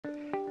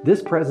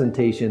This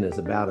presentation is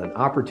about an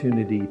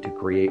opportunity to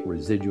create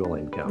residual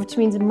income. Which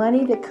means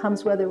money that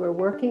comes whether we're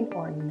working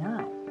or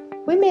not.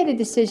 We made a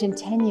decision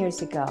 10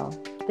 years ago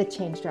that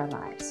changed our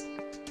lives.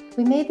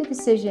 We made the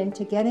decision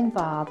to get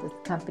involved with a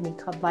company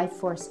called Life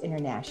Force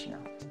International.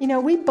 You know,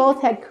 we both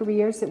had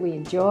careers that we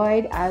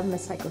enjoyed. I'm a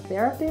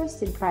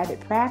psychotherapist in private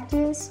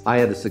practice. I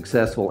had a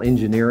successful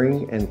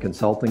engineering and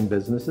consulting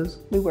businesses.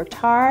 We worked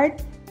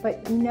hard,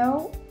 but you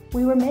know,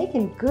 we were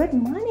making good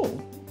money,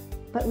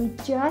 but we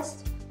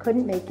just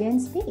couldn't make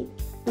ends meet.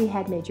 We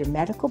had major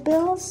medical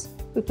bills.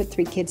 We put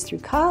 3 kids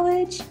through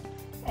college,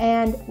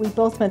 and we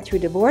both went through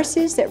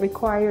divorces that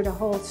required a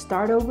whole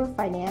start over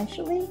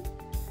financially.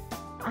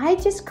 I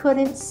just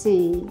couldn't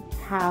see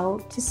how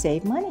to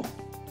save money.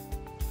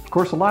 Of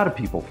course, a lot of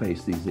people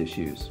face these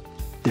issues.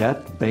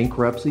 Debt,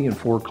 bankruptcy, and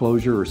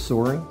foreclosure are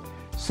soaring.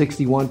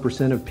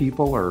 61% of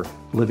people are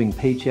living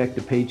paycheck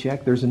to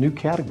paycheck. There's a new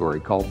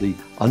category called the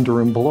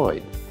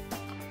underemployed.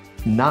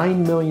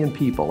 9 million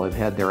people have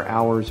had their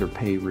hours or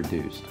pay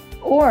reduced.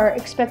 Or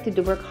expected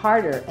to work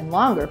harder and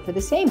longer for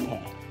the same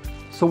pay.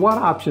 So what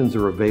options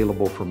are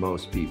available for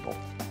most people?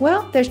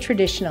 Well, there's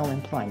traditional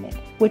employment,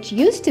 which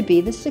used to be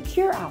the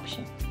secure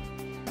option.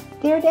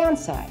 There are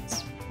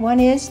downsides. One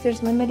is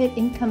there's limited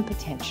income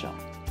potential.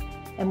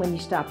 And when you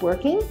stop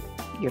working,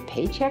 your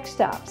paycheck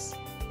stops.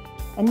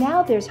 And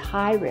now there's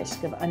high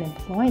risk of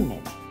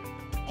unemployment.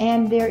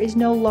 And there is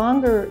no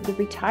longer the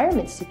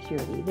retirement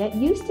security that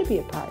used to be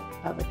a part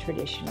of a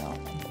traditional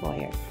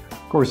employer.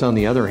 Of course, on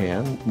the other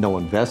hand, no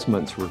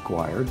investments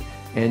required,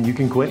 and you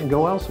can quit and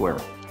go elsewhere.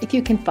 If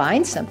you can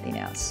find something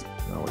else.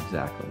 Oh,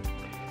 exactly.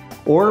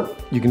 Or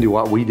you can do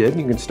what we did,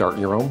 and you can start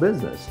your own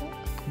business.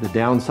 The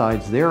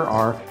downsides there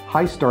are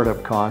high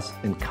startup costs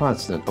and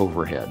constant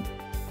overhead.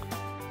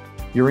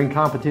 You're in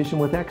competition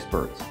with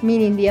experts.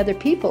 Meaning the other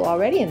people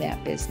already in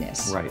that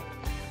business. Right.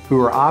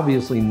 Who are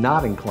obviously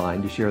not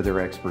inclined to share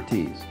their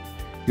expertise.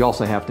 You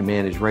also have to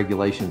manage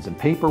regulations and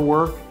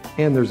paperwork,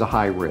 and there's a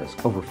high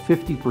risk. Over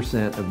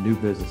 50% of new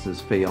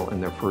businesses fail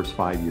in their first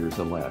 5 years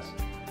or less.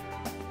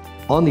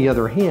 On the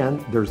other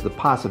hand, there's the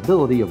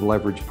possibility of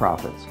leveraged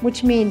profits.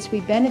 Which means we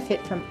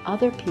benefit from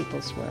other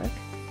people's work.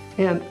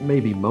 And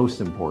maybe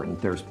most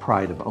important, there's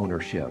pride of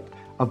ownership,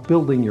 of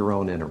building your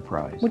own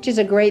enterprise. Which is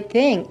a great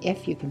thing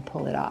if you can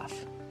pull it off.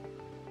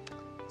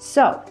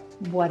 So,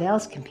 what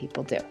else can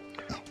people do?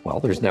 Well,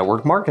 there's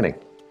network marketing,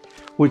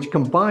 which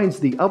combines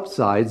the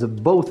upsides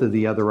of both of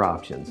the other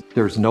options.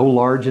 There's no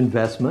large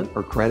investment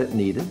or credit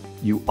needed.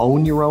 You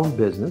own your own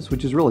business,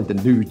 which is really the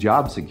new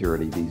job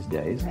security these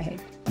days. Right.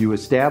 You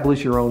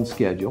establish your own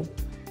schedule.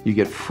 You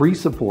get free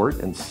support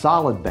and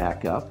solid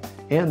backup,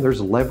 and there's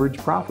leverage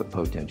profit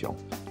potential.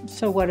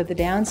 So what are the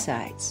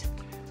downsides?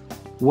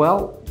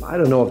 Well, I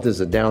don't know if this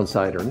is a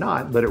downside or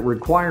not, but it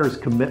requires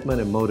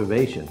commitment and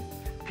motivation.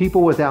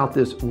 People without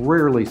this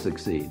rarely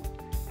succeed.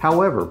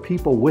 However,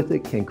 people with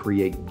it can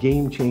create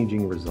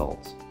game-changing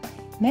results.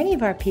 Many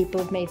of our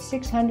people have made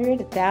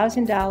 $600,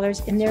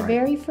 $1,000 in their right.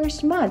 very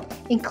first month,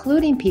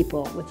 including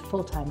people with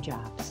full-time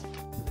jobs.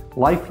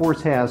 Life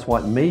Force has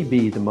what may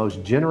be the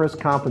most generous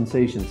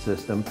compensation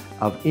system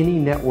of any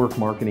network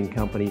marketing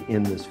company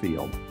in this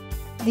field.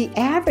 The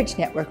average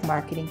network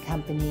marketing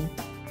company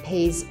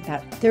pays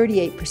about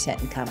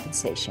 38% in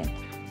compensation.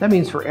 That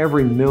means for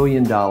every $1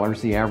 million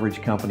the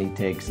average company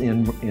takes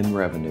in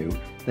revenue,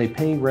 they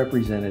pay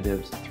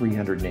representatives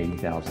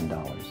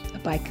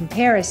 $380,000. By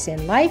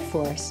comparison, Life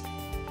Force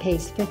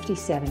pays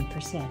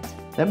 57%.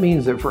 That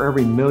means that for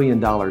every $1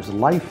 million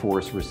Life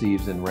Force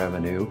receives in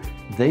revenue,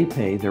 they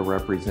pay their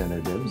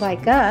representatives,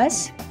 like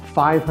us,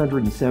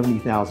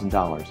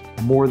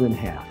 $570,000, more than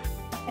half.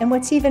 And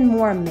what's even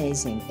more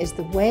amazing is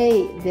the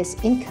way this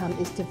income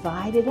is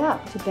divided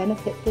up to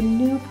benefit the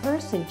new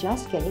person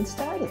just getting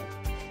started.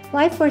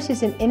 Life Force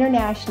is an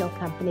international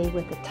company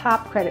with a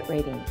top credit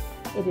rating.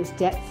 It is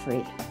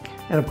debt-free.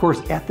 And of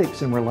course,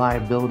 ethics and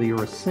reliability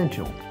are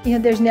essential. You know,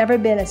 there's never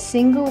been a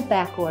single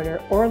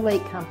backorder or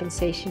late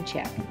compensation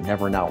check.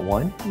 Never, not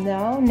one?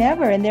 No,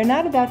 never. And they're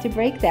not about to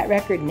break that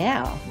record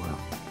now. Wow.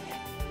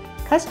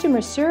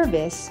 Customer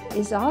service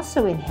is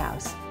also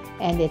in-house,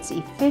 and it's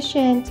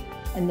efficient,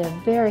 and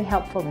they're very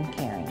helpful and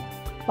caring.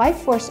 Life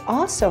Force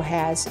also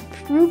has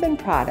proven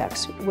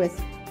products with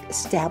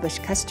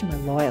established customer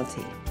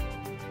loyalty.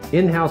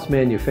 In-house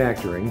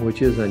manufacturing,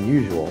 which is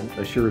unusual,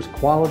 assures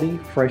quality,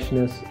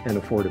 freshness, and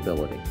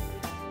affordability.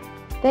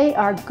 They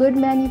are Good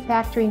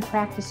Manufacturing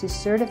Practices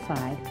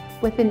certified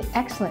with an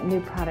excellent new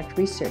product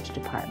research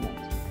department.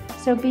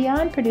 So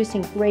beyond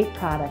producing great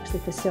products, the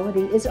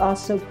facility is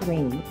also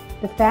green.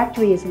 The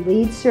factory is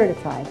LEED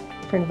certified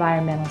for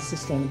environmental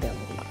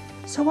sustainability.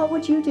 So what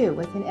would you do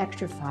with an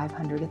extra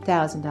 $500,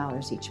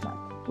 $1,000 each month?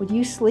 Would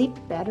you sleep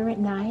better at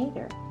night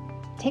or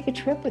take a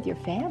trip with your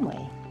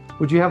family?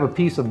 Would you have a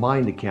peace of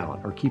mind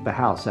account or keep a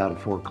house out of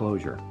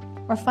foreclosure?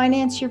 Or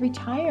finance your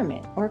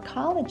retirement or a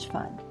college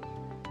fund?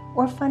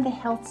 Or fund a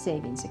health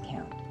savings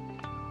account?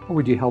 Or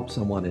would you help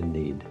someone in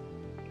need?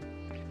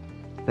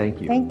 Thank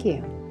you. Thank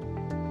you.